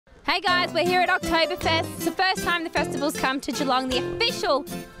Hey guys, we're here at Oktoberfest. It's the first time the festival's come to Geelong, the official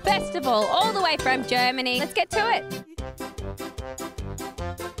festival, all the way from Germany. Let's get to it.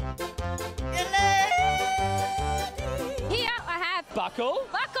 Here I have Buckle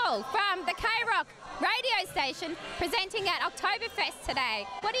from the K-Rock radio station presenting at Oktoberfest today.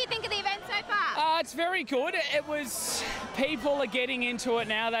 What do you think of the event so far? It's very good. People are getting into it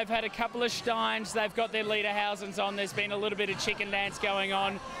now. They've had a couple of steins. They've got their Lederhausens on. There's been a little bit of chicken dance going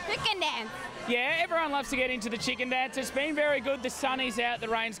on. Chicken dance? Yeah, everyone loves to get into the chicken dance. It's been very good. The sun is out, the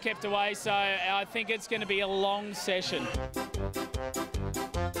rain's kept away, so I think it's going to be a long session.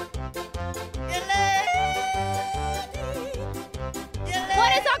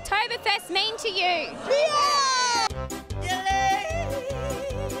 What does Oktoberfest mean to you?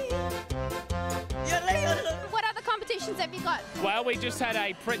 What other competitions have you got? Well, we just had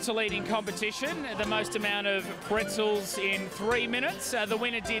a pretzel eating competition, the most amount of pretzels in 3 minutes. The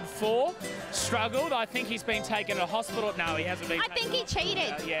winner did 4, struggled. I think he's been taken to hospital. No, he hasn't been. I think he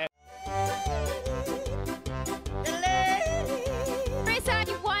cheated. Yeah. Marissa,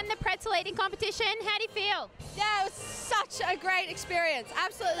 you won the pretzel eating competition. How do you feel? Yeah, it was such a great experience.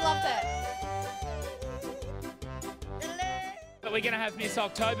 Absolutely loved it. But we're going to have Miss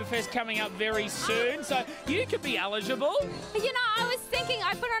Oktoberfest coming up very soon, so you could be eligible. You know, I was thinking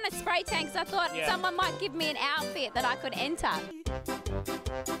I put on a spray tan because I thought someone might give me an outfit that I could enter.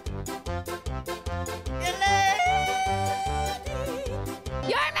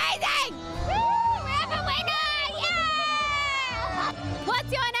 You're amazing! Woo! We have a winner! Yeah!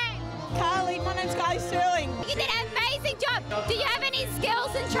 What's your name? Carly, my name's Carly Sterling. You did an amazing job. Do you have any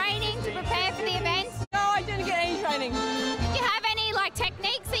skills and training to prepare for the event? No, I didn't get any training. Do you have any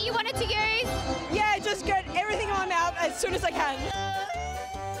techniques that you wanted to use? Yeah, just get everything in my mouth as soon as I can.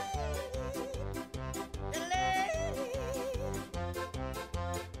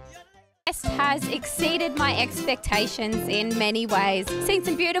 Fest has exceeded my expectations in many ways. Seen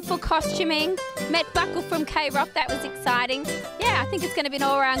some beautiful costuming, met Buckle from K-Rock, that was exciting. Yeah, I think it's going to be an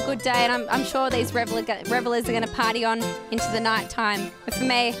all-round good day, and I'm sure these revelers are going to party on into the night time. But for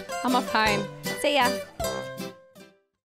me, I'm off home. See ya.